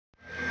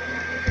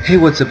Hey,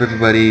 what's up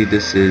everybody,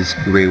 this is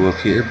Geywulvv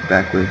here,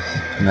 back with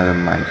another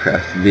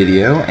Minecraft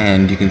video,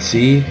 and you can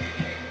see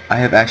I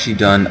have actually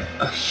done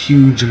a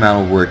huge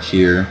amount of work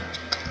here.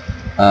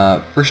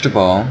 First of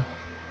all,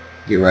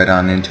 get right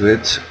on into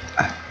it.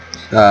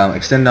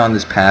 Extend on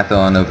this path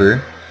on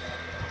over,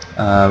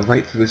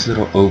 right through this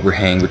little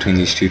overhang between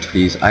these two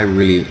trees. I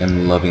really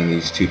am loving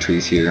these two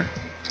trees here.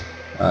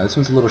 This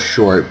one's a little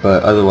short,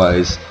 but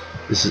otherwise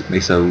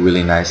makes a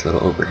really nice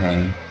little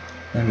overhang,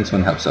 and this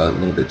one helps out a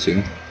little bit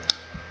too.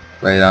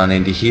 Right on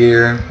into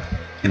here,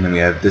 and then we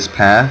have this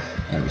path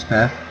and this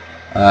path.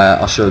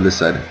 I'll show this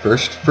side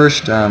first.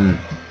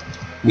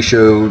 We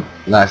showed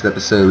last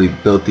episode we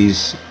built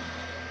these,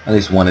 at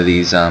least one of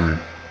these. Or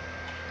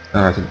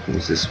I think it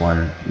was this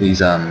one. These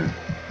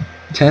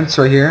tents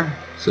right here.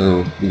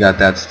 So we got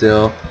that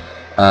still.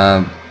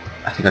 I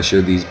think I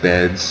showed these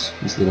beds,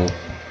 these little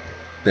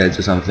beds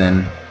or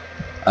something.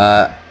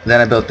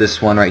 Then I built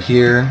this one right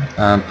here.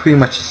 Pretty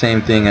much the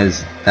same thing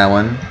as that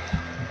one.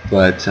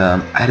 But I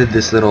added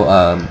this little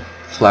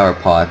flower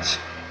pot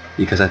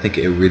because I think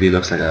it really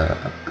looks like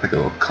a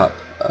little cup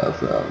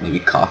of maybe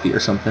coffee or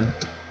something.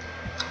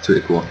 It's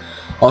really cool.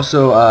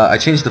 Also, I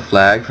changed the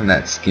flag from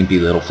that skimpy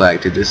little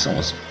flag to this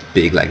almost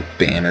big, like,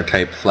 banner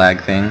type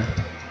flag thing.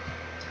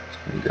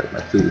 Let me grab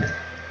my food.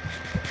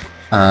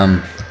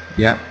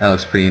 Yeah, that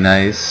looks pretty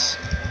nice.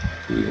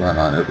 We run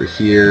on over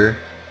here.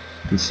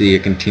 You can see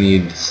it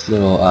continued this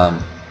little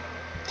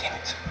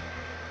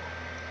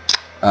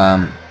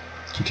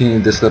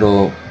continued this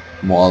little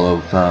wall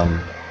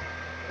of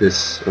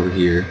this over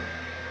here,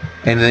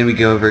 and then we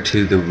go over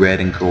to the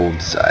red and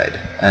gold side,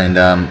 and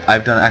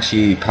I've done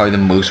actually probably the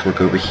most work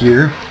over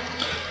here.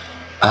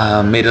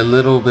 Made a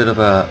little bit of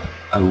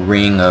a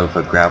ring of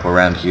gravel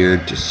around here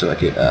just so I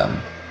could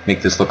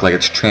make this look like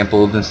it's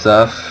trampled and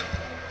stuff.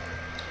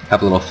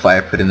 Have a little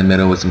fire put in the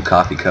middle with some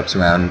coffee cups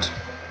around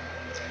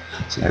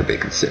so everybody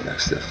can sit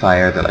next to the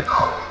fire. They're like,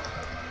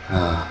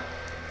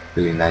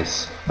 really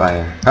nice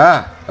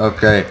fire.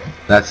 Okay,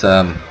 that's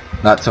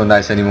not so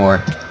nice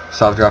anymore.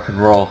 Stop, drop, and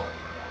roll.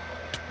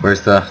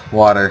 Where's the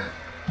water?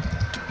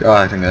 Oh,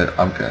 I think that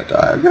I'm gonna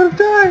die. I'm gonna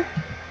die.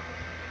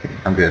 Okay,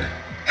 I'm good.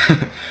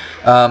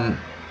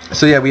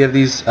 So yeah, we have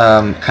these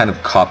kind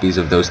of copies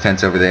of those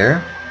tents over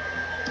there,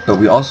 but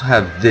we also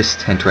have this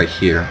tent right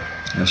here.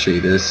 I'll show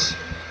you this.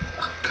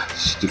 Oh, God,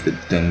 stupid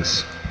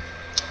things.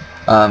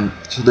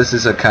 So this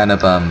is a kind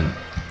of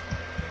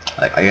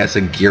like, I guess,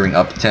 a gearing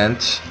up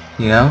tent.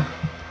 You know,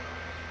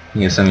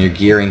 you have some of your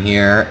gear in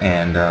here,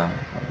 and oh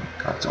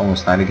God, it's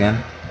almost night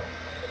again.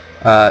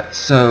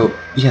 So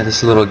yeah,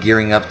 this little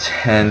gearing up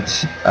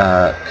tent,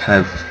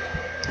 kind of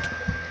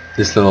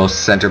this little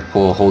center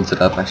pole holds it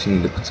up. I actually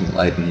need to put some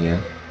light in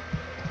here,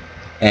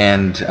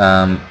 and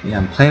yeah,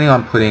 I'm planning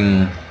on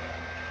putting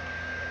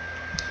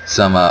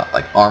some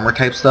like armor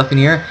type stuff in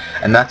here,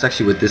 and that's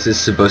actually what this is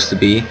supposed to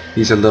be.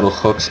 These are little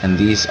hooks, and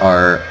these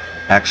are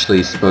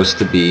actually supposed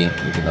to be,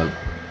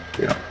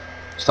 you know,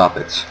 stop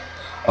it.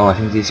 Oh, I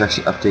think these are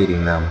actually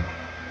updating them.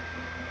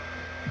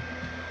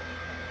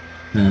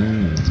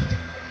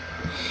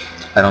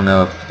 I don't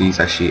know if these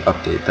actually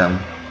update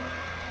them,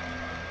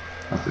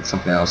 or if it's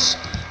something else.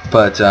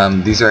 But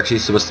these are actually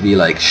supposed to be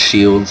like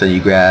shields that you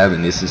grab,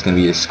 and this is going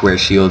to be a square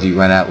shield you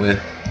run out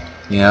with,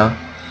 you know?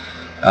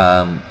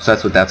 So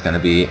that's what that's going to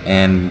be,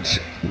 and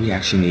we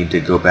actually need to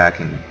go back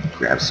and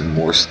grab some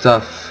more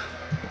stuff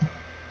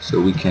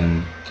so we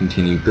can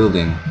continue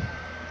building.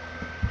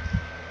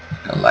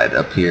 I'll light it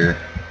up here.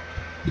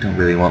 We don't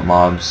really want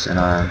mobs in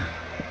our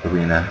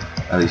arena,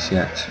 at least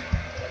yet.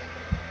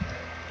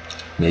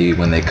 Maybe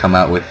when they come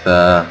out with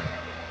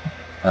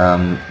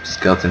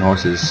skeleton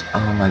horses.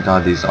 Oh my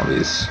God, these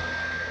zombies.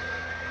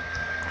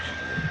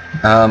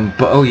 But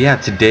oh yeah,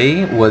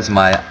 today was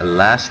my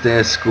last day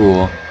of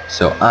school,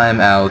 so I'm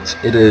out.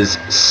 It is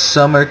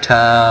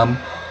summertime.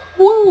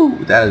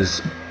 Woo! That is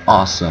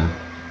awesome.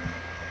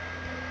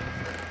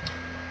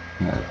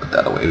 I'm gonna put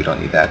that away, we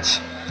don't need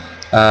that.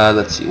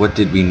 Let's see, what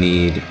did we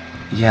need?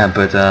 Yeah,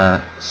 but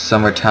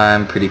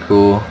summertime, pretty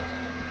cool.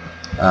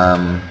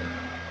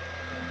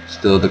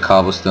 Still the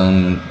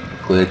cobblestone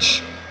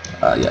glitch.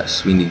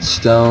 Yes, we need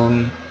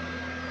stone.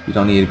 We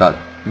don't need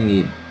we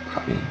need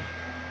probably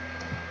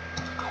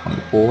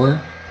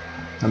 24.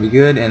 That'll be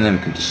good, and then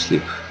we can just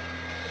sleep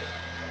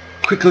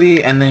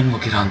quickly, and then we'll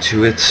get on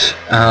to it.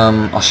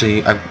 I'll show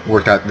you, I've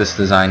worked out this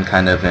design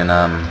kind of in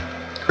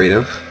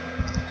creative.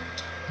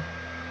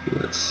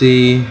 Let's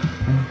see.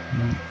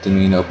 Didn't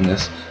mean to open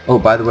this. Oh,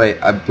 by the way,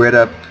 I bred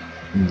up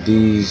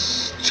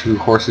these two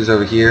horses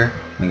over here.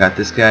 I got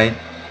this guy.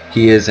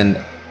 He is an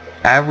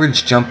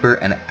average jumper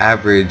and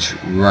average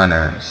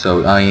runner.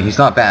 So, I mean, he's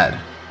not bad.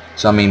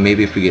 So, I mean,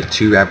 maybe if we get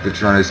two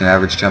average runners and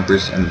average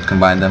jumpers and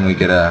combine them, we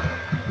get a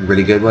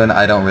really good one.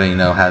 I don't really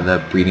know how the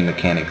breeding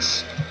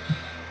mechanics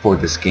for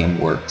this game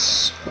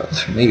works,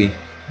 but maybe.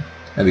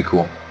 That'd be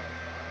cool.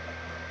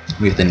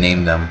 We have to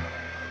name them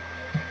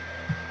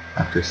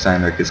after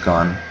Steinrich is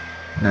gone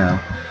now.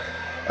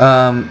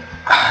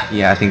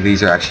 Yeah, I think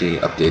these are actually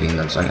updating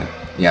them, so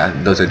yeah,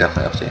 those are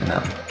definitely updating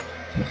them.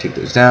 Take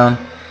those down.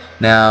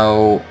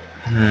 Now,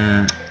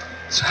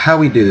 So how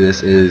we do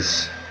this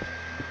is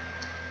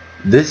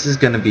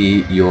going to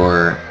be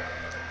your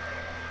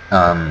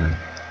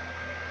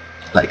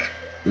like,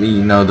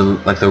 you know,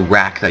 the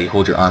rack that you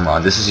hold your armor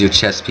on. This is your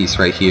chest piece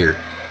right here.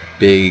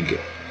 Big,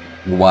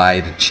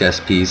 wide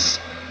chest piece,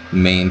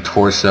 main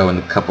torso, and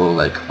a couple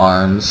like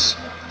arms.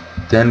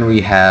 Then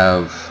we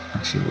have,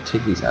 actually we'll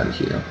take these out of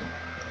here.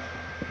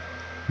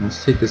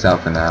 Let's take this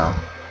out for now.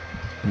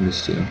 And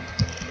this too.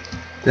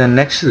 Then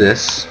next to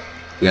this,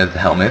 we have the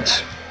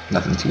helmet.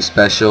 Nothing too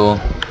special.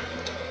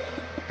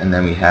 And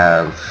then we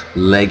have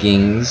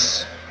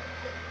leggings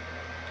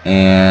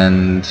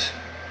and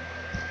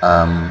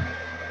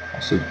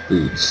also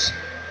boots.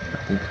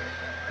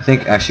 I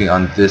think actually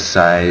on this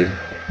side,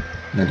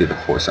 I'm gonna do the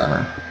horse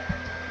armor.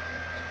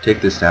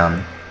 Take this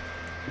down.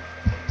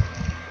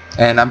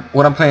 And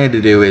what I'm planning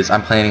to do is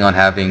I'm planning on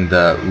having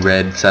the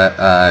red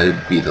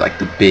be like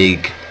the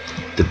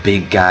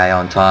big guy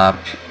on top,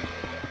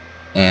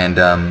 and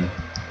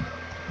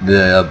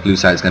the blue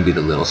side is going to be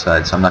the little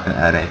side, so I'm not going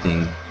to add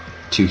anything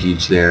too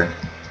huge there.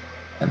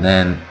 And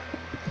then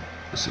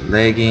some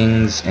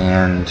leggings,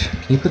 and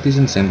can you put these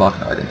in the same block?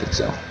 No, I didn't think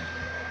so.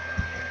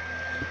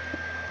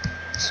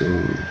 So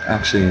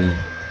actually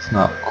it's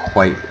not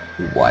quite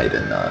wide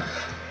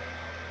enough.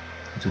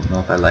 I don't know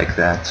if I like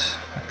that.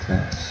 Like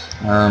that.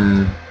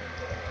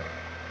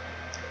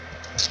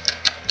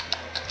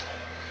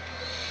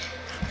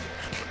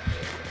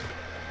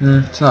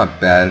 It's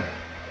not bad.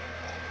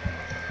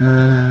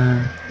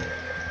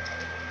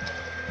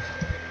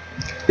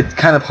 It's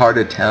kind of hard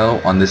to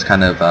tell on this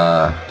kind of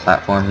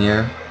platform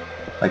here,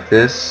 like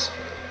this.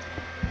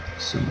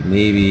 So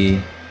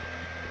maybe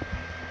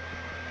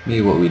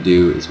what we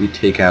do is we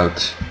take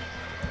out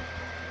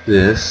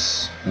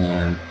this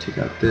and take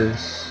out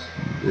this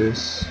and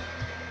this.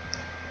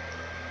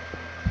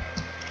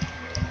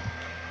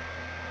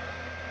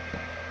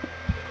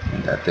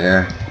 And that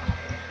there.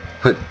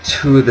 Put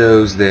two of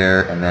those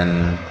there, and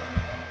then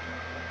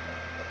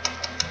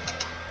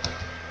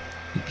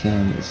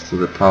again, it's still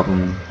the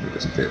problem, it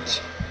doesn't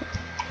fit.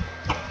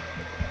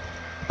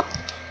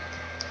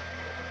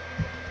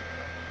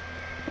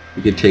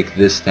 We could take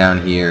this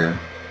down here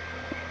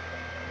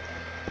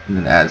and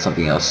then add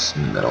something else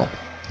in the middle.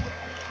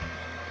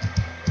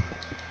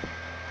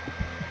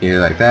 Here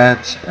like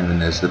that, and then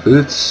there's the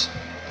boots,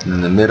 and in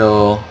the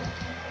middle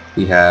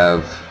we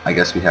have, I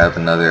guess we have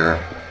another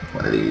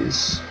one of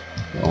these.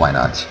 Well, why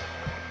not?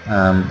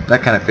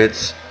 That kind of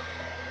fits.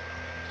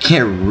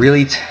 Can't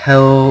really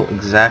tell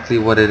exactly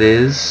what it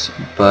is,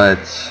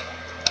 but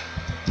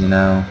you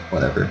know,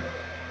 whatever.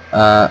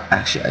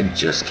 Actually, I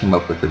just came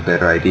up with a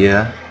better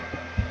idea.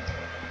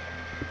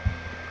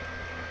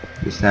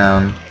 This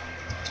down.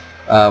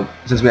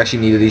 Since we actually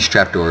needed these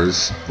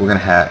trapdoors, we're gonna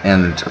have,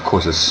 and of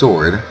course a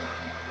sword.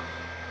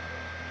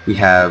 We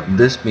have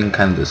this being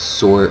kind of the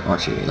sword. Oh,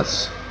 actually,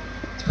 let's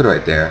put it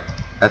right there.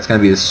 That's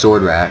gonna be the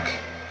sword rack.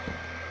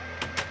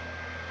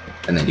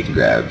 And then you can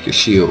grab your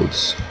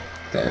shields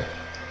there.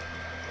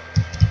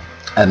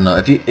 I don't know,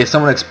 if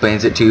someone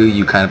explains it to you,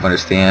 you kind of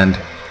understand,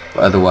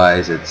 but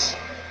otherwise it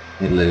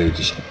literally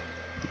just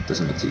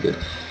doesn't look too good.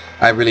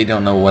 I really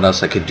don't know what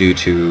else I could do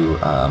to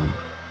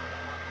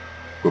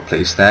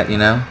replace that, you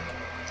know?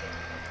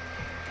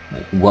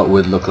 Like what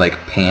would look like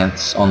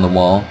pants on the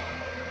wall,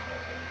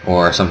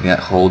 or something that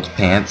holds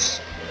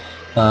pants.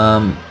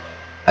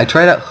 I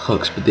tried out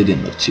hooks, but they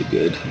didn't look too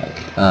good. Like,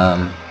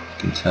 you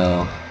can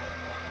tell.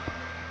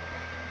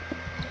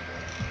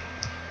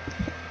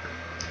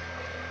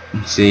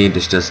 See,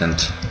 this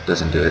doesn't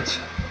do it.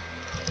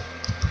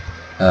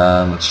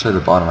 Let's try the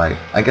bottom.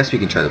 I guess we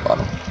can try the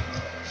bottom.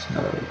 See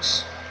how that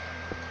looks.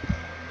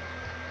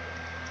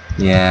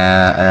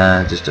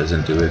 Yeah, it just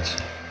doesn't do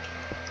it.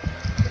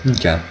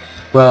 Okay.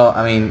 Well,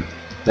 I mean,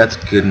 that's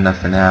good enough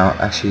for now.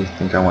 Actually, I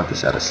think I want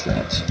this at a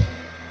slant.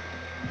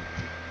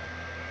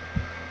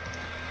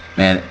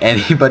 Man,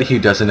 anybody who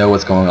doesn't know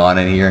what's going on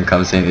in here and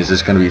comes in is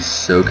just going to be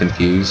so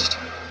confused.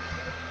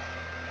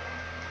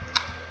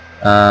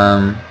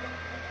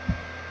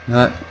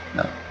 No,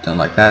 don't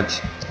like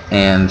that.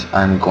 And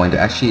I'm going to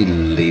actually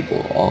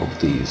label all of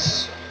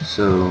these.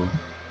 So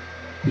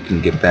we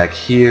can get back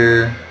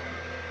here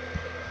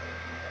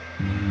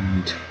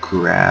and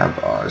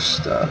grab our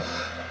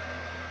stuff.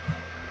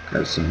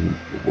 Grab some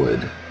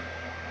wood.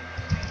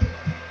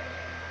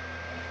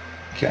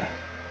 Okay.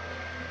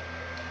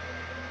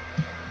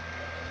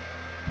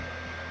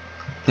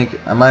 I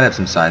think I might have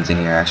some signs in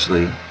here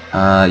actually.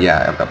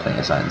 Yeah, I've got plenty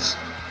of signs.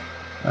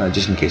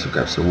 Just in case we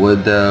grab some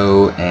wood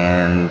though,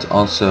 and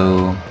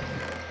also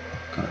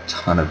got a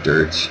ton of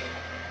dirt.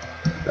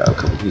 Got a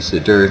couple pieces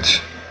of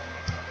dirt.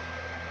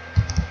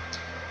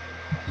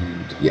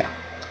 And yeah,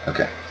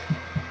 okay.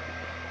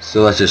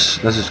 So let's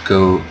just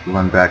go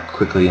run back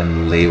quickly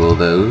and label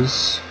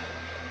those.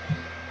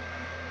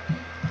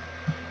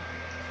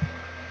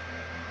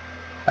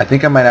 I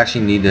think I might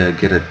actually need to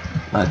get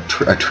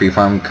a tree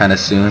farm kind of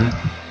soon.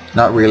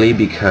 Not really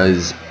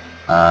because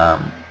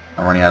I'm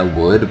running out of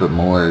wood, but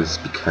more is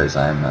because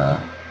I'm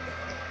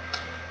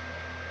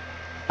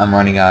I'm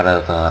running out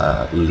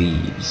of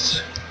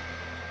leaves.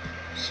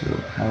 So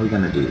how are we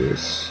gonna do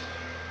this?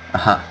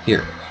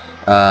 Here.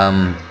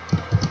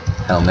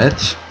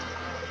 Helmet.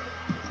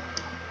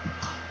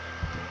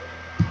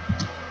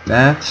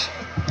 That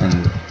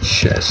and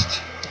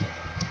chest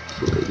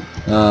plate.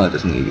 Oh, it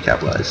doesn't need to be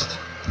capitalized.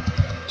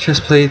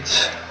 Chest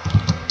plate.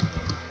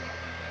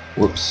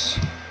 Whoops.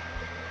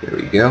 There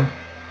we go.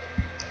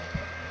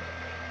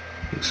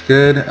 Looks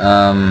good.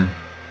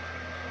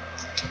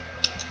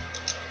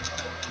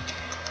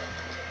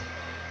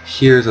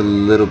 Here's a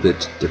little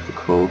bit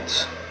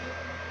difficult.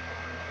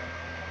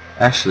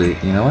 Actually,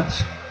 you know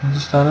what? I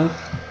just thought of.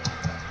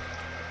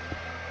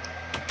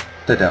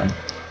 Put that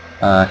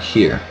down.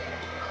 Here.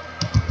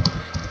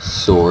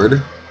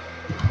 Sword.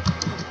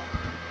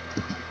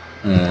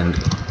 And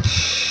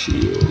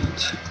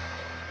shield.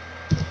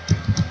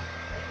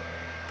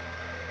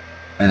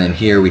 And then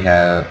here we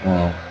have,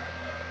 well,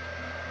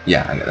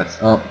 yeah, I guess that's,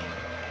 oh,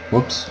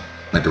 whoops,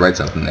 I had to write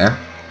something there.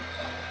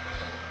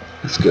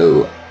 Let's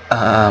go,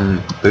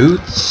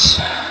 boots.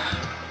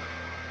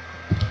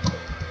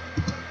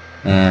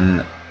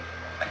 And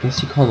I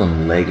guess you call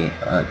them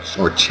leggings,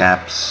 or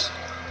chaps.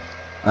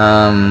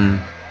 I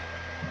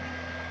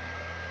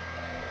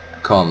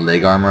call them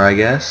leg armor, I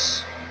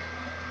guess.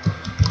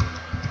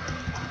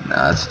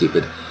 Nah, that's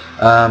stupid.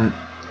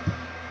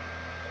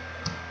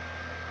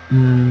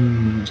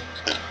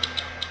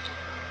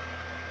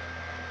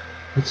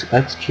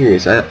 That's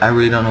curious. I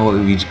really don't know what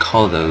we would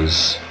call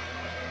those.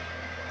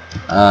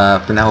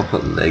 For now we'll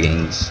put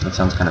leggings. That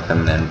sounds kind of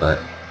feminine, but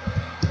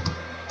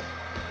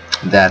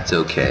that's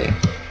okay.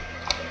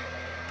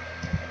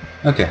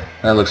 Okay,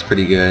 that looks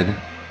pretty good.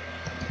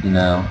 You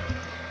know.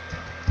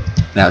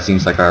 Now it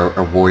seems like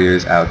our warrior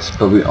is out,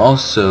 but we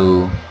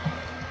also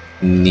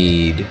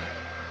need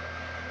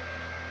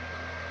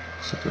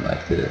something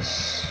like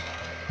this.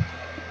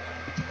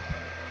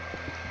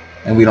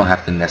 And we don't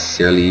have to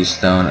necessarily use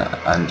stone.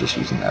 I'm just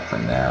using that for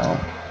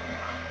now.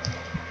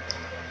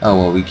 Oh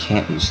well, we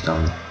can't use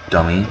stone,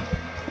 dummy.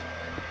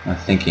 I'm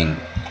thinking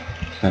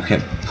I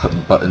can't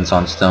put buttons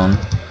on stone.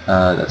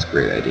 That's a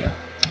great idea.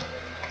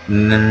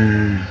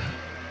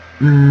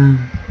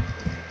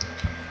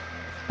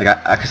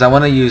 Because I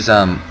want to use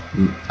I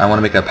want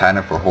to make a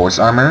pattern for horse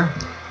armor,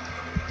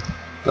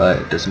 but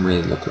it doesn't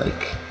really look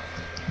like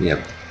we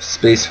have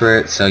space for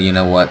it. So you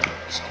know what?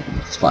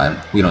 It's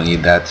fine. We don't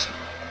need that.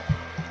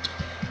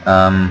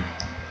 So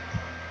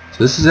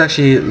this is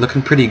actually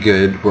looking pretty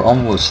good. We're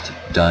almost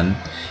done.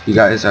 You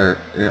guys are,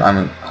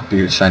 I hope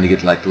you're trying to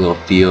get like the little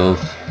feel of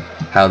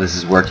how this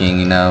is working,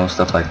 you know,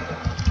 stuff like,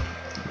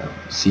 you know,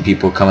 see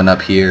people coming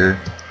up here,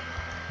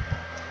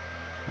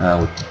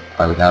 probably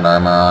without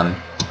armor on,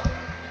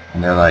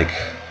 and they're like,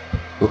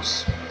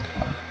 whoops,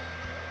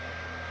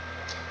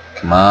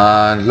 come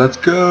on, let's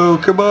go,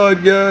 come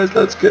on guys,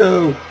 let's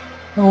go,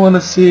 I want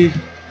to see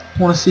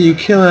you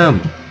kill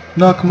him.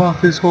 Knock him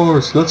off his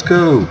horse. Let's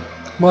go.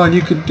 Come on,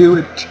 you can do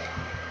it.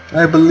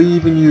 I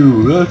believe in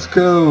you. Let's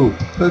go.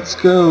 Let's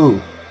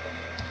go.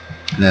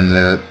 And then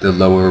the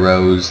lower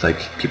rows, like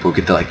people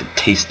get to like to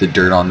taste the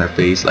dirt on their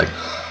face. Like,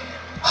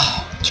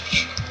 oh,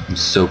 I'm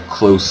so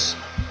close.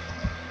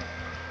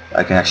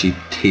 I can actually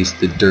taste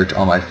the dirt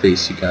on my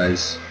face, you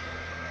guys.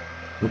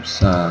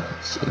 Oops.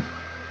 Let's see.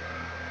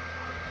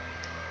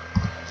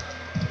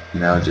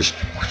 You know, just.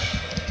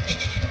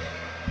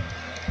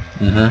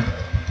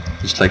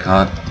 Just like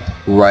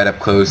right up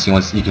close.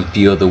 You can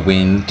feel the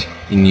wind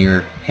in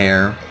your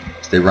hair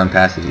as they run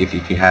past it. If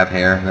you have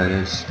hair, that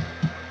is.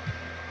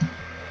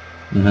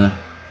 And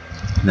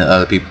the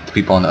other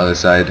people on the other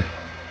side,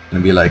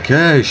 gonna be like,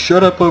 "Hey,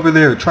 shut up over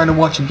there! Trying to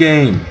watch a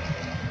game."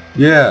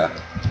 Yeah.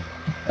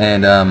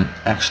 And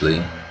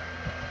actually,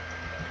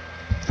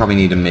 probably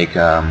need to make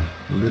a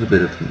little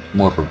bit of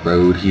more of a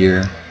road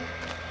here.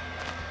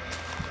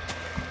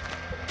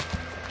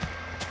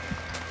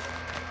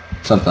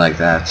 Something like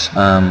that.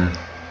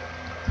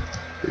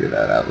 Figure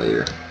that out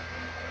later.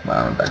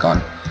 Wow, I'm back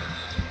on.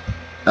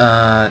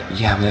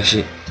 Yeah, we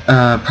actually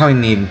probably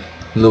need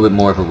a little bit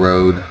more of a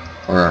road,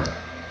 or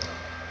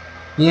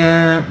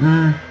yeah,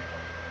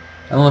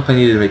 I don't know if I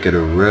needed to make it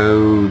a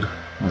road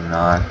or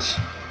not.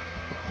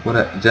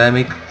 Did I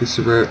make this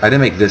a road? I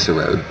didn't make this a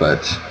road,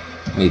 but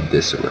I made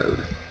this a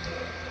road.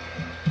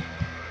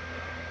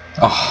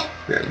 Oh,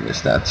 barely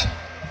missed that.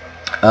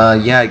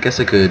 Yeah, I guess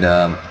I could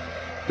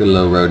get a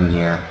little road in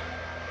here.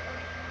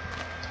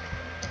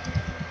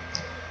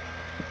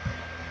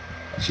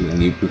 Actually,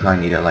 we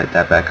probably need to light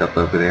that back up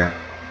over there.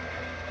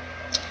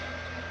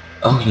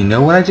 Oh, you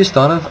know what I just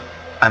thought of?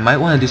 I might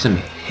want to do some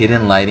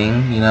hidden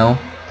lighting, you know,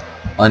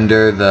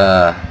 under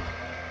the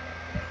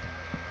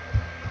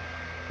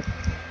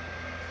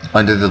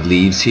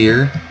leaves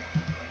here.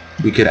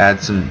 We could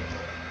add some,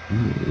 a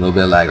little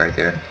bit of lag right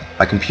there.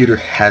 My computer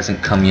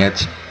hasn't come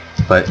yet,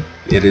 but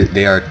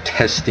they are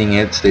testing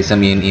it. They sent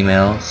me an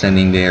email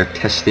saying they are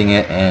testing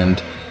it and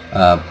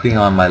putting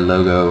on my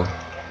logo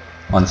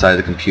on the side of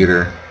the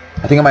computer.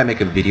 I think I might make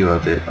a video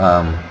of it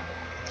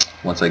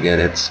once I get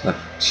it. I'll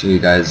show you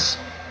guys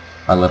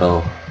a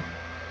little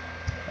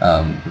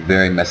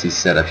Very messy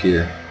setup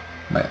here.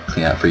 Might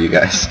clean out for you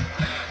guys.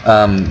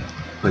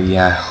 But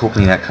yeah,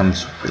 hopefully that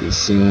comes pretty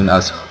soon. I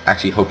was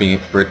actually hoping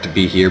for it to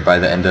be here by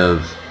the end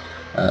of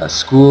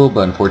school,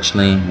 but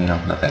unfortunately, you know,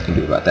 nothing I can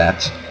do about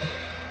that.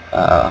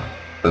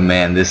 But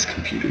man, this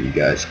computer, you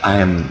guys, I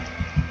am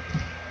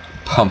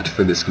pumped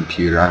for this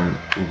computer. I'm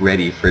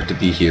ready for it to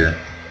be here.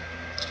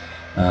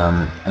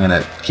 I'm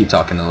gonna keep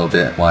talking a little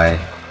bit while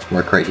I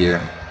work right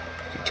here.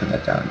 Turn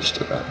that down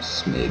just a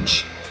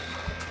smidge.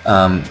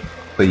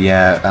 But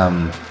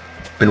yeah,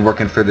 been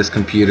working for this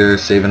computer,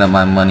 saving up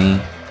my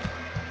money.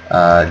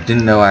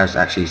 Didn't know I was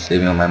actually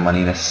saving up my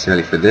money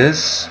necessarily for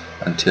this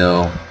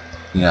until,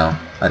 you know,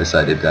 I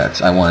decided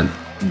that I want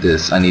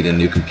this. I need a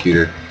new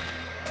computer.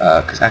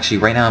 Because actually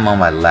right now I'm on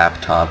my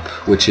laptop,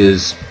 which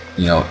is,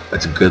 you know,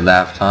 it's a good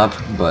laptop,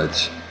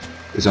 but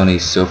there's only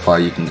so far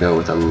you can go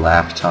with a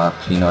laptop,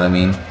 you know what I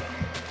mean?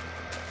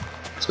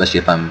 Especially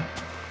if I'm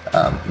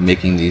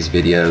making these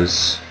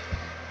videos.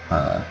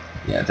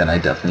 Yeah, then I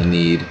definitely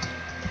need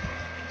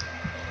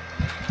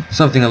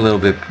something a little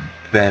bit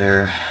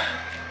better.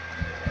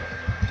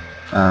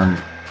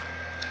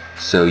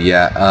 So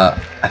yeah,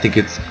 I think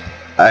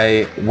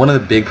one of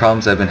the big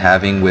problems I've been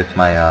having with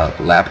my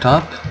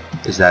laptop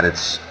is that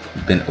it's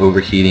been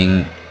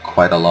overheating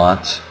quite a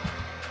lot.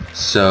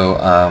 So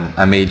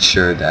I made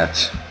sure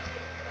that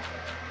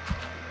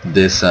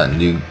this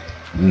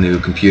new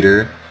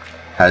computer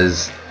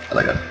has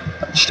like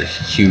just a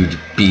huge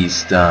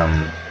beast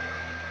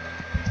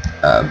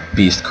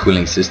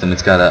cooling system.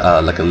 It's got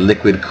a like a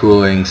liquid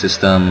cooling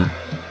system,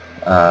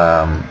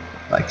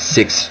 like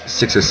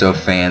six or so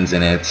fans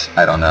in it.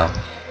 I don't know.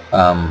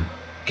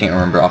 Can't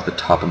remember off the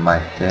top of my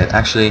head.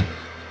 Actually,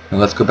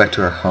 let's go back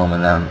to our home,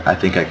 and then I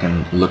think I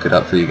can look it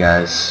up for you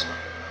guys.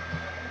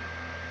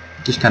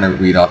 Just kind of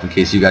read off in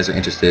case you guys are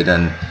interested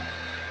in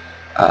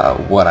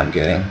what I'm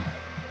getting.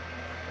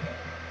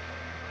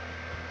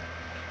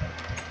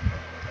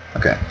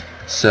 Okay,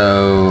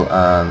 so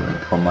let me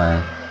pull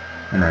my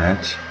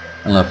internet.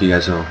 I don't know if you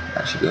guys will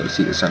actually be able to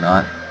see this or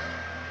not.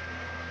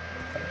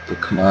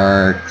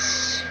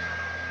 Bookmarks.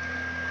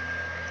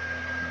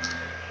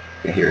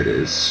 Okay, here it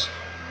is.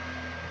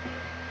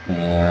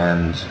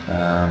 And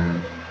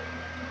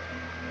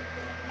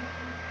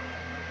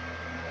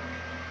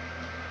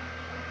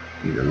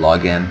either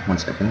log in. 1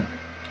 second.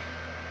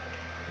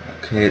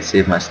 Okay, it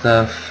saved my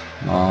stuff.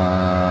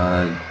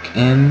 Log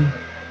in.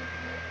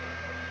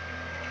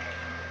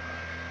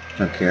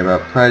 Don't care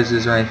about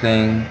prizes or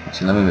anything.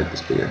 Actually, let me make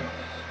this bigger.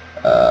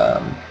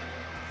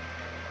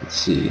 Let's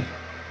see.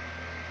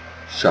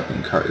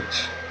 Shopping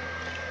cart.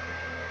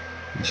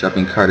 The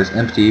shopping cart is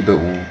empty, but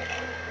we'll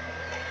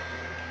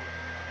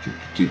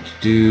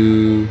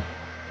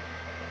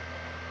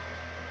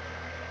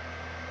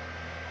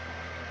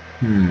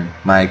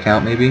my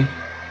account maybe?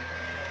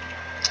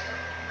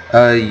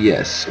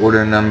 Yes,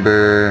 order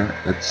number,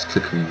 let's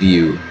click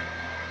view.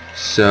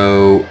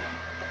 So,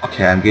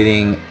 okay,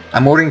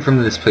 I'm ordering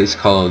from this place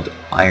called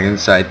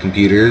Ironside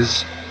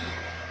Computers.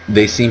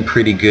 They seem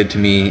pretty good to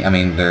me. I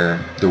mean, their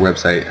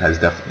website has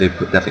definitely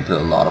put a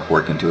lot of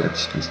work into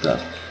it and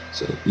stuff.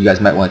 So you guys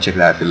might want to check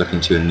it out if you're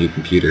looking to a new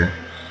computer.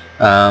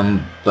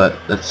 But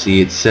let's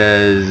see, it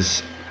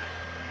says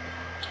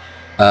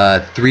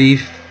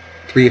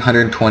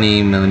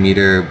 320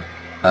 millimeter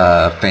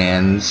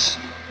fans,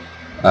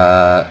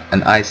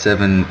 an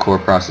i7 core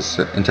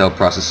processor, Intel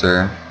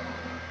processor,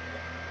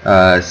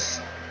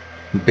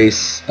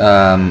 base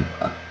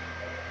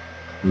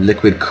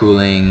liquid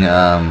cooling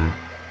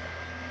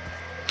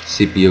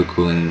CPU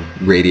cooling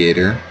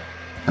radiator,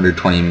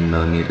 120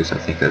 millimeters I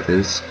think that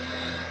is.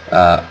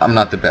 I'm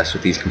not the best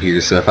with these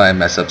computers, so if I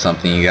mess up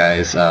something, you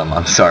guys,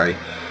 I'm sorry.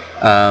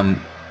 I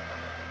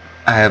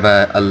have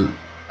a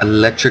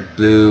electric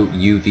blue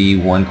UV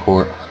 1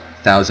 quart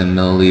 1000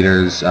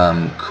 milliliters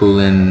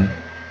coolant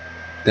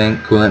thing.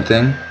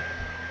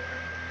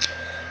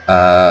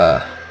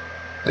 A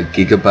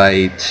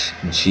Gigabyte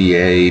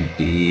GAB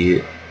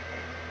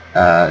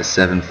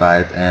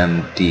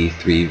 75M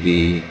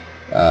D3V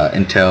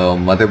Intel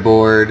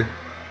motherboard.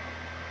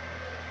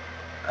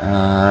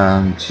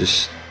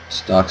 Just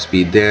stock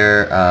speed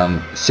there.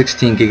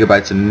 16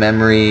 gigabytes of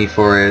memory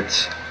for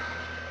it.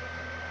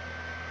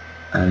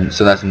 And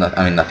so that's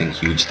nothing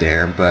huge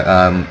there, but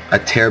a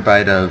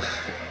terabyte of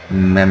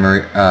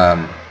memory.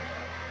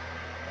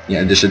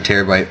 Yeah, just a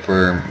terabyte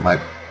for my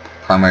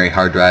primary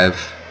hard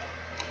drive.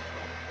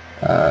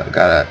 Got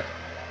a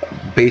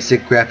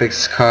basic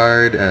graphics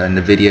card,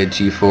 NVIDIA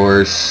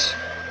GeForce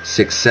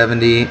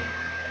 670, 2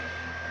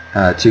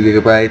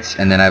 gigabytes,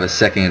 and then I have a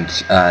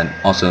second,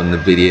 also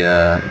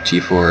NVIDIA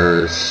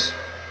GeForce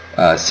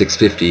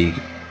 650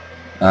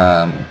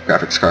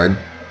 graphics card.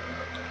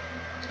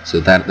 So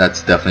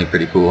that's definitely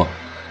pretty cool.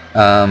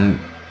 Going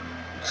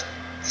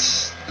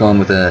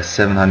with a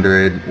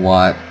 700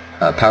 watt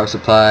power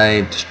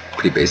supply, just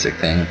pretty basic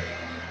thing.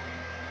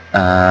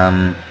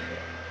 And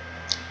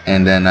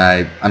then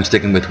I'm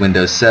sticking with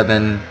Windows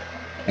 7,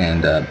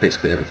 and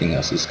basically everything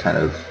else is kind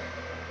of,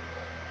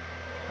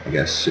 I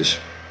guess, just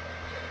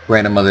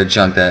random other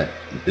junk that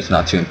is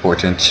not too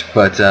important.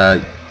 But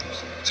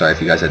sorry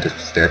if you guys had to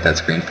stare at that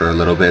screen for a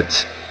little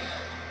bit.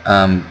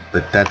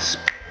 But that's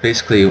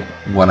basically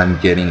what I'm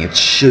getting. It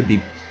should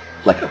be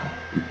like an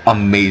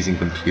amazing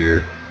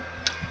computer.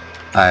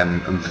 I'm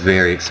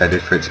very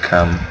excited for it to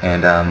come,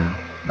 and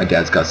my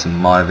dad's got some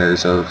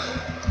monitors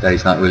that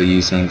he's not really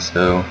using,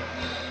 so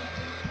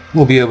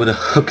we'll be able to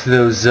hook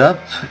those up,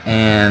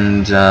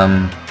 and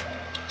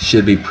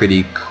should be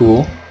pretty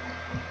cool.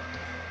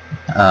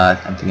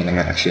 I'm thinking I'm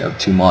gonna actually have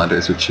 2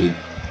 monitors, which should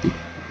be,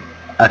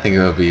 I think it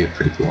will be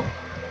pretty cool.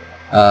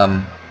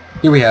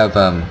 Here we have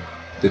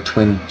the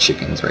twin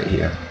chickens right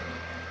here,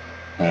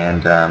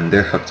 and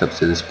they're hooked up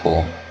to this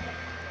pole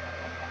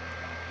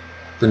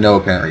for no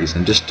apparent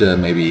reason, just to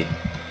maybe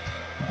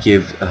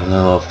give a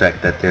little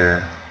effect that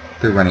they're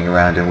running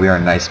around and we are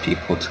nice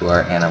people to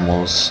our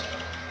animals.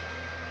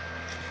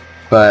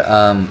 But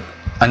I'm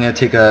gonna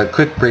take a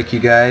quick break, you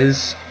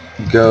guys.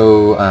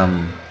 Go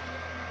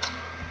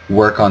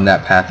work on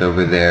that path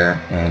over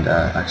there and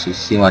actually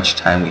see how much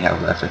time we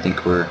have left. I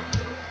think we're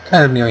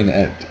kind of nearing the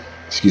end.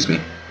 Excuse me.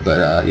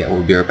 But yeah,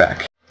 we'll be right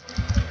back.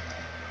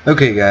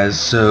 Okay guys,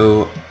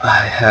 so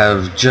I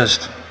have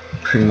just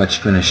pretty much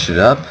finished it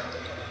up,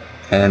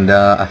 and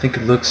I think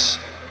it looks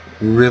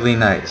really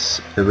nice.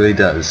 It really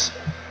does.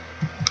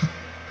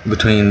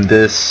 Between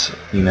this,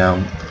 you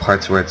know,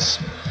 parts where it's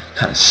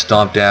kind of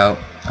stomped out,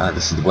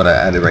 this is what I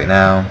added right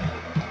now.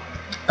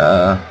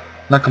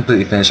 Not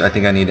completely finished. I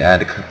think I need to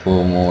add a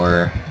couple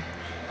more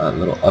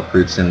little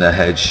uproots in the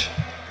hedge.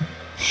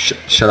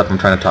 Shut up, I'm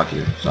trying to talk to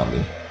you,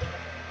 zombie.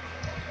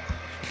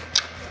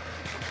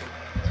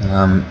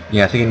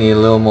 Yeah, I think I need a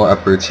little more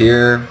uproots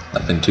here.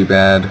 Nothing too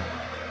bad.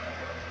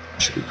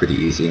 Should be pretty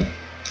easy.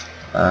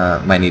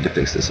 Might need to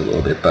fix this a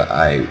little bit, but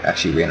I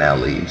actually ran out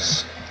of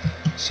leaves.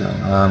 So,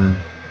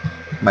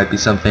 might be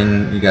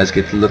something you guys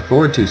get to look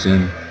forward to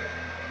soon.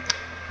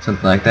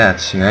 Something like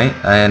that, right?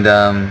 And,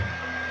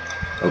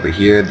 over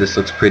here, this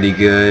looks pretty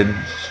good.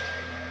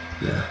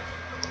 Yeah.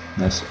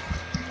 Nice.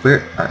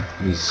 Where are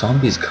these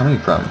zombies coming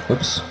from?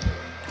 Whoops.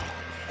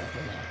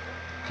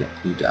 Okay,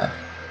 you die.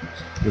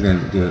 We're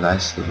gonna do a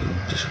nice little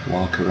just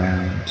walk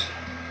around.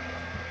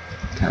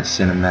 Kind of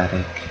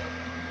cinematic.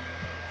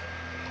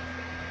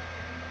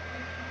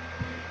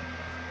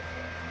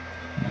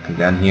 Looking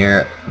down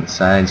here on the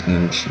sides, you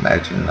can just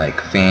imagine like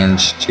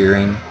fans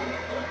cheering.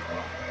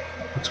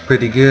 Looks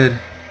pretty good.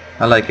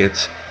 I like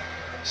it.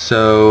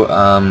 So,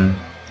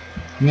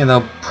 yeah,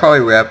 they'll probably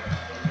wrap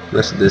the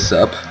rest of this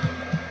up.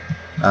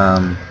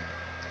 I'm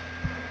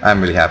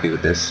really happy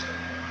with this.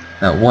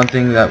 Now, one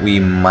thing that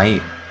you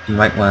might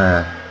want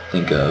to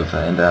think of,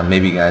 and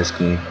maybe you guys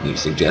can leave a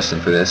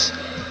suggestion for this,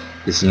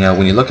 is, you know,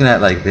 when you're looking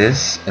at like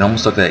this, it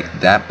almost looks like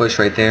that bush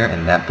right there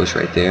and that bush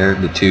right there,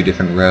 the 2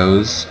 different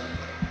rows.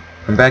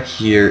 From back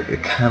here,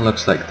 it kind of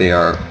looks like they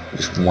are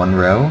just one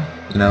row,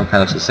 you know, kind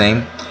of looks the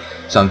same.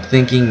 So I'm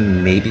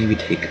thinking maybe we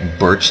take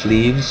birch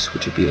leaves,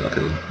 which would be like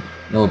a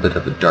little bit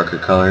of a darker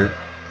color,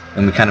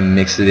 and we kind of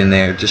mix it in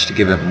there just to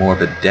give it more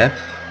of a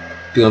depth,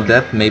 feel of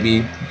depth. Maybe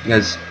you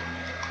guys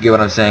get what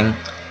I'm saying.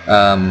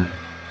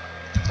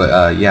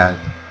 But yeah,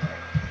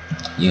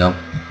 you know,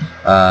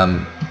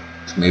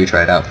 so maybe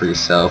try it out for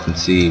yourself and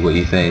see what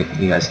you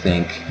guys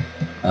think.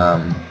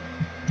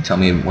 Tell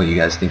me what you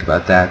guys think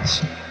about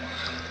that.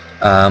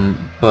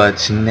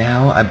 But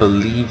now I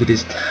believe it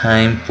is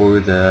time for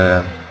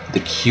the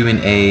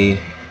Q&A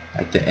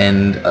at the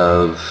end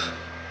of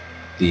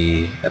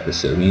the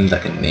episode. We need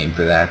like a name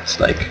for that. It's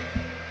like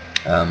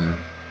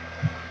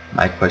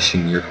my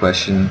question, your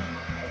question,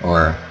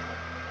 or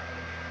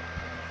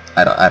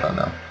I don't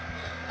know.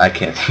 I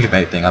can't think of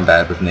anything. I'm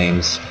bad with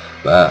names.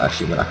 But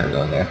actually, we're not going to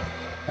go in there.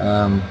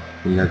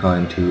 We are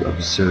going to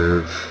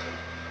observe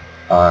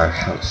our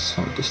house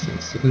from a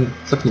distance.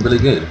 It's looking really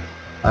good.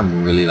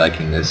 I'm really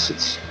liking this.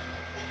 It's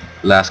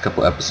last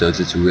couple episodes.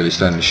 It's really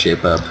starting to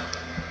shape up.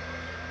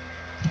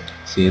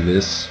 See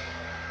this?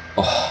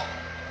 Oh,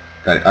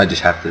 got it. I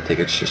just have to take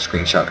a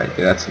screenshot right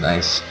there. That's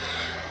nice.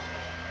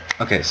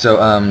 Okay,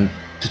 so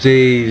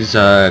today's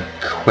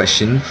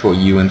question for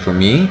you and for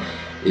me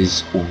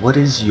is, what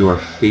is your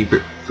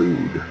favorite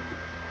food?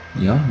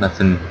 You know,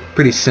 nothing.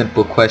 Pretty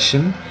simple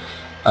question.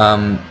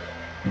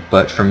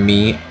 But for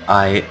me,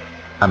 I'm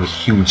a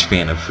huge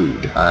fan of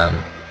food.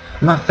 I'm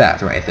not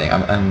fat or anything.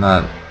 I'm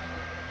not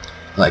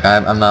like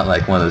I'm not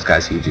like one of those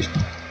guys who just.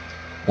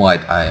 Well,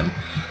 I am.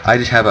 I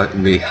just have a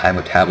really high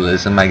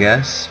metabolism, I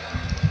guess,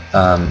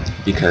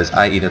 because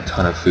I eat a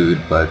ton of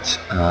food, but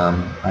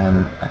I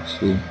am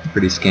actually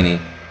pretty skinny,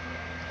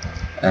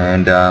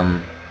 and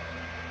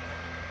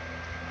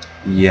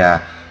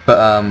yeah.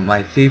 But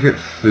my favorite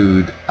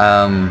food,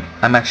 I'm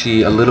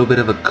actually a little bit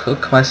of a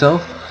cook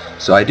myself,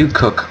 so I do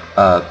cook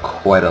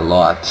quite a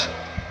lot,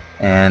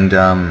 and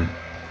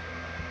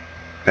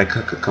I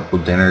cook a couple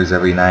dinners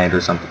every night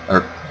or something,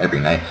 or every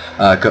night,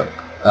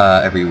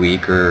 every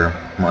week or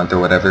month or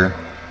whatever,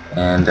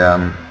 and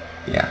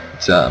yeah,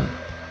 it's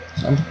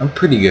I'm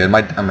pretty good.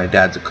 My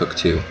dad's a cook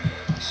too,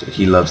 so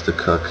he loves to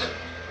cook,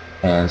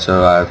 and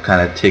so I've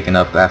kind of taken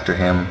up after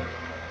him.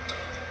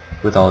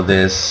 with all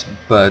this.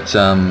 But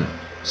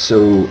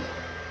so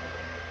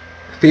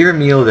favorite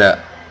meal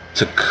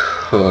to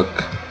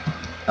cook,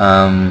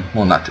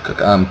 well, not to cook,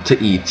 to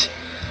eat,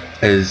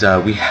 is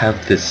we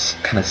have this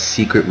kind of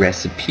secret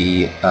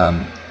recipe.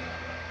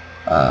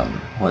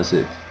 What is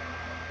it?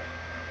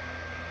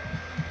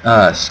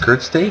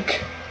 Skirt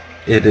steak.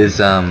 It is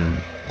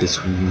this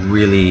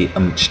really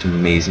just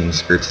amazing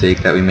skirt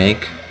steak that we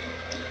make,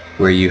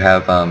 where you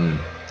have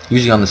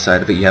usually on the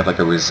side of it you have like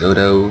a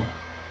risotto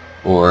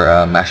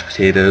or mashed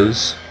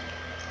potatoes.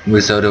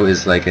 Risotto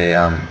is like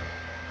a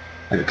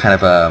kind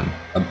of a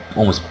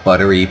almost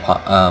buttery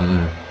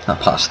not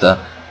pasta,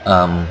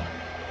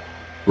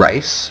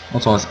 rice.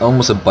 It's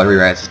almost a buttery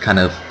rice. It's kind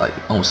of like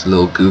almost a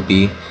little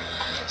goopy.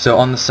 So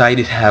on the side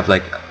you'd have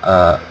like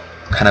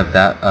kind of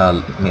that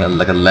you know,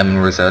 like a lemon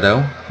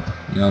risotto,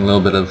 you know, a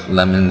little bit of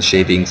lemon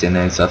shavings in it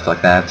and stuff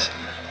like that.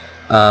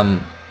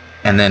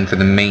 And then for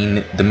the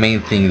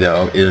main thing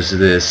though is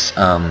this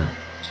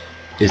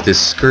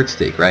skirt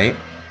steak, right?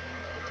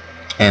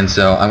 And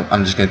so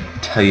I'm just gonna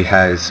tell you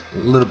guys a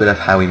little bit of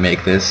how we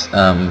make this.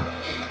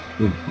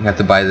 We have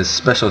to buy this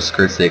special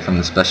skirt steak from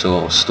the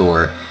special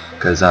store,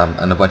 because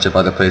in a bunch of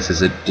other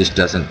places it just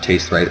doesn't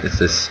taste right. It's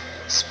this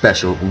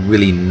special,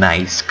 really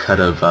nice cut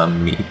of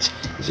meat.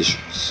 It's just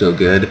so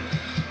good.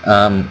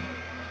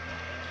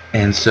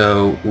 And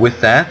so with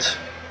that,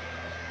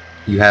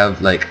 you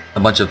have like a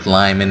bunch of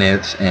lime in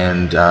it,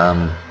 and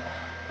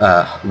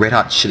red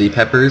hot chili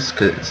peppers,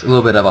 because it's a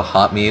little bit of a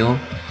hot meal.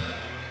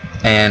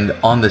 And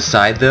on the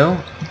side though,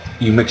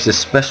 you mix this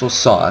special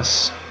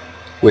sauce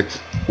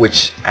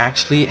which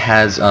actually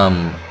has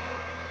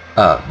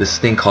this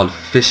thing called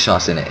fish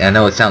sauce in it. And I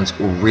know it sounds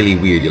really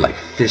weird. You're like,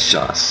 fish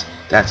sauce?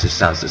 That just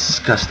sounds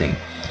disgusting.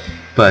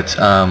 But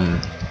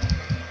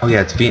oh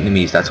yeah, it's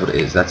Vietnamese. That's what it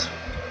is. That's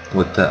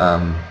what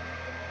the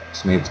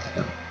it's made with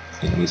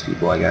Vietnamese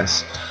people, I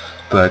guess.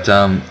 But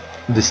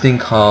this thing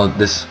called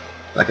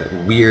like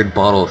a weird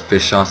bottle of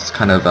fish sauce. It's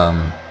kind of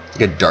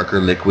like a darker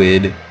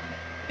liquid,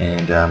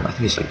 and I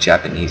think it's like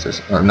Japanese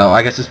or no,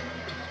 I guess it's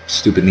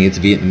stupidly it's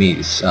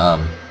Vietnamese,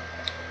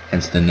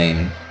 hence the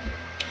name.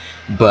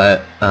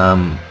 But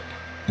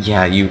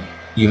yeah, you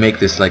make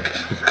this like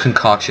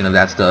concoction of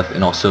that stuff,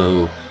 and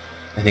also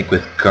I think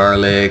with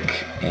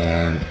garlic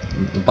and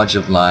a bunch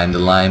of lime. The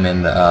lime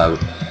and the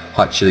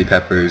hot chili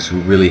peppers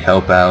really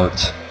help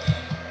out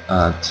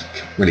to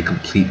really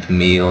complete the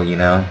meal, you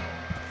know.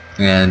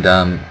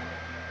 And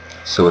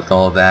so with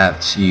all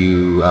that,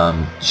 you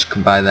just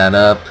combine that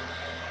up.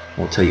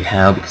 We'll tell you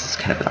how, because it's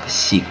kind of like a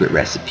secret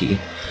recipe.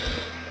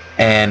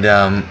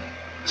 And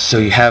so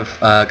you have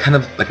kind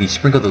of like you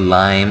sprinkle the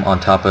lime on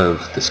top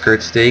of the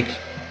skirt steak,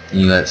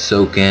 and you let it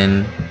soak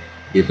in,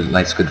 give it a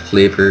nice good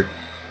flavor.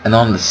 And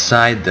on the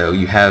side though,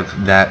 you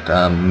have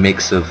that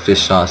mix of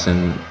fish sauce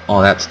and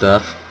all that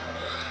stuff,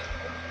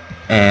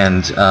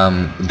 and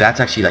that's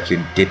actually like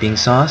your dipping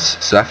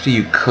sauce. So after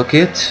you cook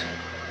it,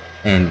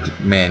 and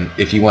man,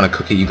 if you want to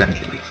cook it, you gotta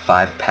get like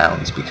 5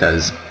 pounds,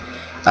 because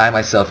I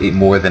myself ate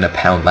more than a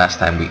pound last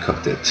time we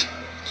cooked it.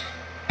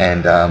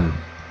 And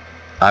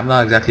I'm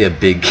not exactly a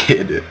big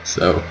kid,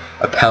 so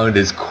a pound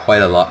is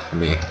quite a lot for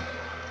me.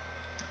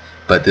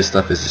 But this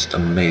stuff is just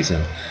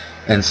amazing.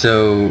 And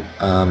so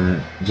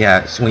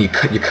yeah, so when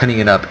you're cutting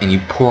it up and you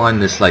pour on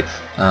this like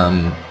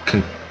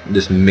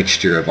this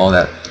mixture of all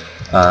that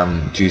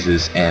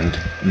juices, and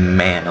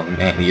man, oh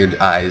man, your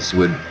eyes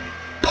would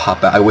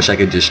pop out. I wish I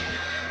could just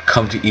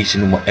come to each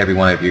and every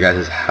one of your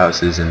guys'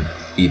 houses and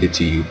feed it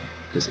to you,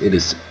 because it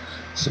is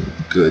some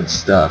good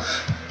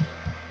stuff.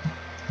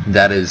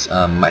 That is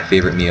my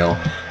favorite meal,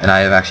 and I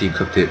have actually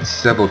cooked it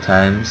several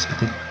times. I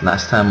think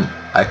last time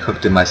I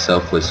cooked it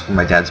myself was for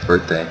my dad's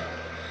birthday,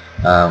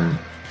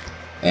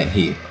 and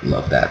he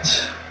loved that.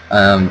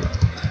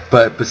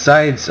 But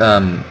besides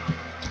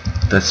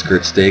the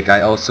skirt steak,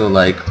 I also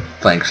like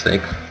flank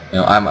steak. You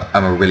know,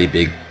 I'm a really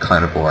big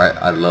carnivore.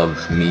 I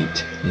love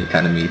meat, any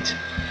kind of meat,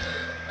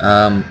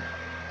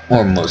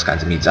 or most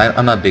kinds of meats.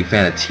 I'm not a big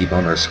fan of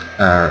T-bone or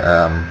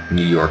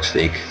New York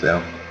steak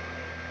though.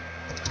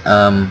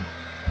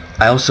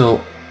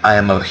 I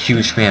am a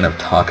huge fan of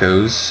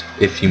tacos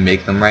if you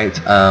make them right.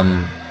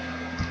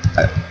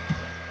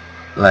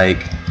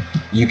 Like,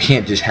 you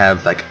can't just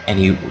have like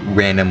any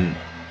random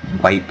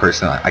white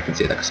person, I can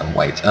say that because I'm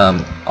white,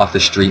 off the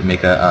street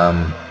make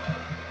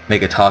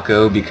a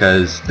taco,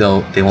 because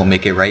they won't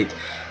make it right.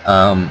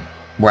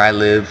 Where I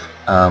live,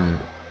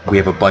 we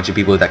have a bunch of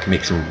people that can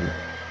make some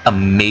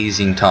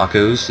amazing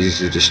tacos.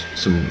 These are just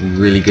some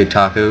really good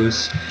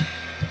tacos.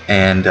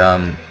 And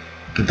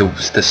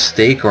the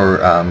steak or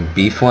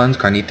beef ones,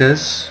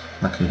 carnitas,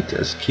 not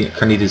carnitas,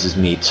 carnitas is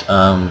meat,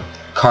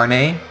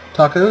 carne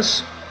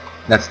tacos,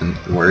 that's the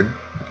word,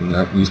 I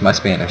can use my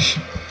Spanish.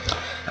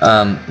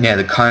 Yeah,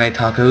 the carne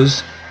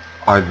tacos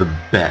are the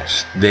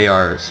best. They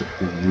are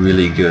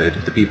really good.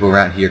 The people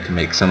around here can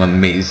make some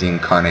amazing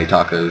carne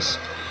tacos.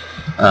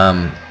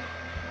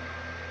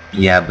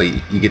 Yeah, but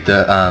you get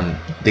the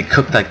they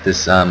cook like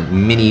this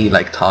mini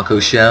like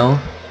taco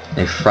shell.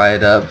 They fry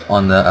it up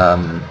on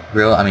the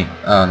grill. I mean,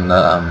 on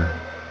the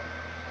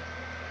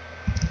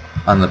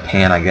on the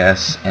pan, I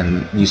guess,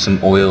 and use some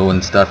oil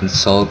and stuff and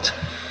salt,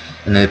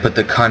 and then put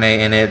the carne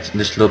in it,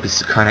 just a little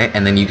piece of carne,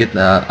 and then you get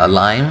a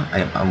lime.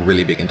 I'm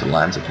really big into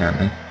limes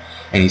apparently,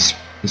 and you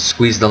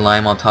squeeze the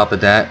lime on top of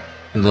that,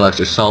 and a little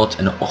extra salt,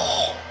 and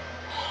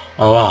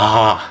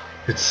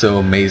it's so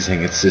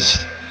amazing.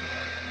 It's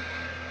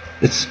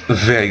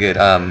very good.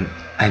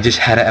 I just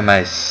had it at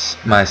my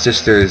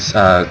sister's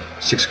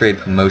 6th grade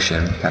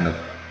promotion, kind of,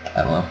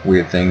 I don't know,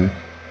 weird thing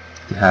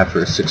to have for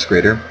a 6th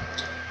grader.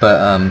 But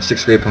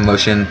 6th grade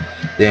promotion,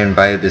 they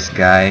invited this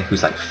guy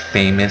who's like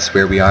famous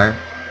where we are,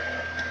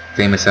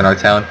 famous in our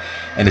town,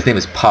 and his name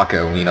is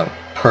Paco. You know,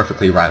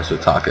 perfectly rhymes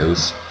with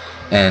tacos.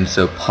 And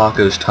so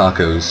Paco's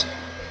tacos,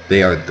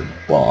 they are the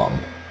bomb.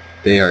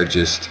 They are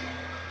just,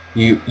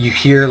 you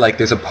hear like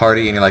there's a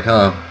party and you're like,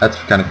 oh, that's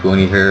kind of cool,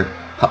 and you hear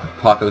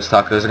Paco's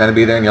tacos are gonna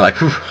be there, and you're like,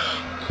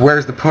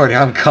 where's the party?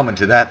 I'm coming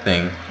to that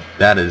thing.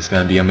 That is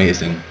gonna be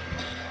amazing.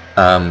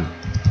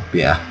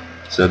 Yeah.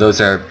 So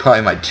those are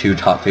probably my 2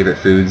 top favorite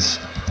foods.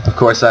 Of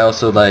course, I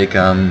also like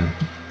a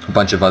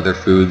bunch of other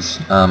foods.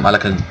 I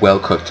like a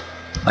well-cooked,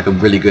 like a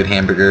really good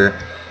hamburger,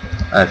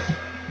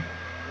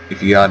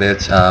 if you got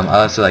it.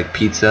 I also like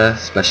pizza,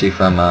 especially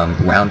from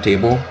Round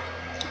Table.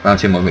 Round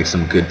Table makes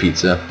some good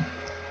pizza.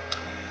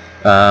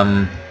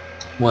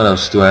 What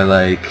else do I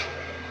like?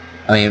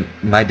 I mean,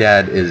 my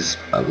dad is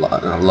a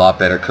lot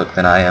better cook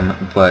than I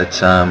am,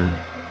 but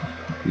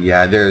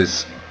yeah,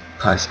 there's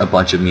a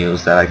bunch of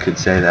meals that I could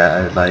say that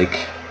I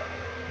like.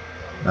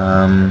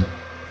 Trying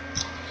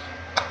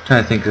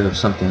to think of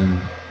something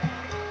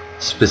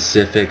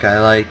specific I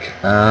like.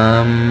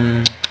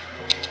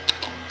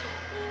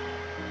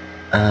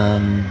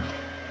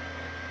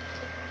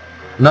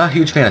 Not a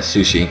huge fan of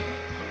sushi.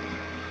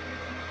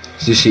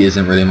 Sushi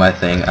isn't really my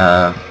thing.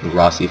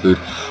 Raw seafood.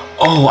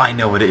 Oh, I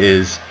know what it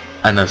is.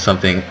 I know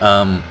something.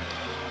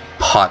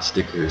 Pot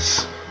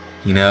stickers.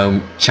 You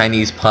know,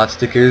 Chinese pot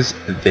stickers,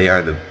 they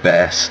are the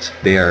best.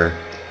 They are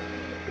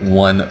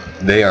one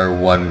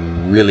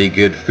really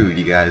good food,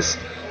 you guys.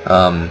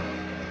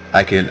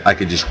 I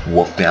could just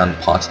wolf down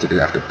pot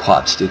sticker after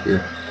pot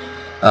sticker.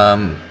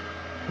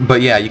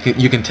 But yeah,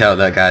 you can tell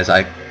that, guys,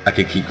 I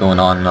could keep going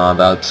on and on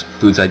about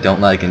foods I don't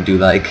like and do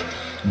like.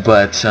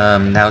 But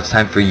now it's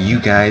time for you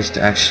guys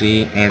to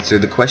actually answer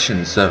the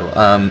questions. So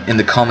in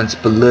the comments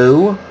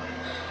below,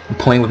 I'm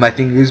pointing with my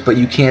fingers, but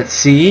you can't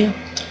see.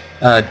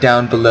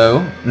 Down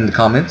below in the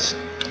comments,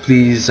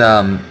 please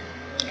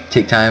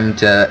take time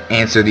to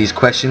answer these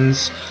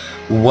questions.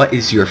 What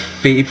is your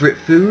favorite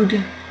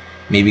food?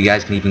 Maybe you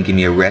guys can even give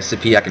me a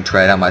recipe. I can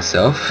try it out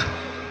myself.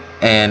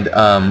 And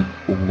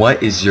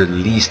what is your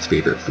least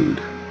favorite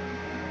food?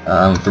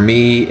 For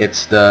me,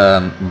 it's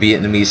the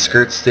Vietnamese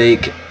skirt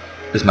steak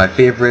is my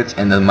favorite,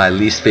 and then my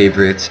least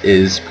favorite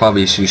is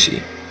probably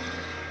sushi.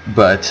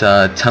 But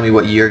tell me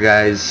what your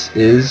guys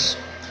is,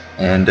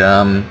 and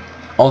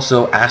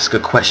also ask a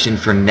question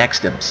for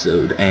next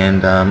episode,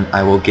 and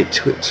I will get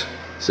to it.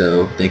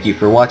 So thank you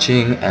for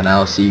watching, and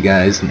I'll see you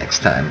guys next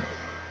time.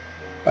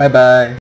 Bye bye.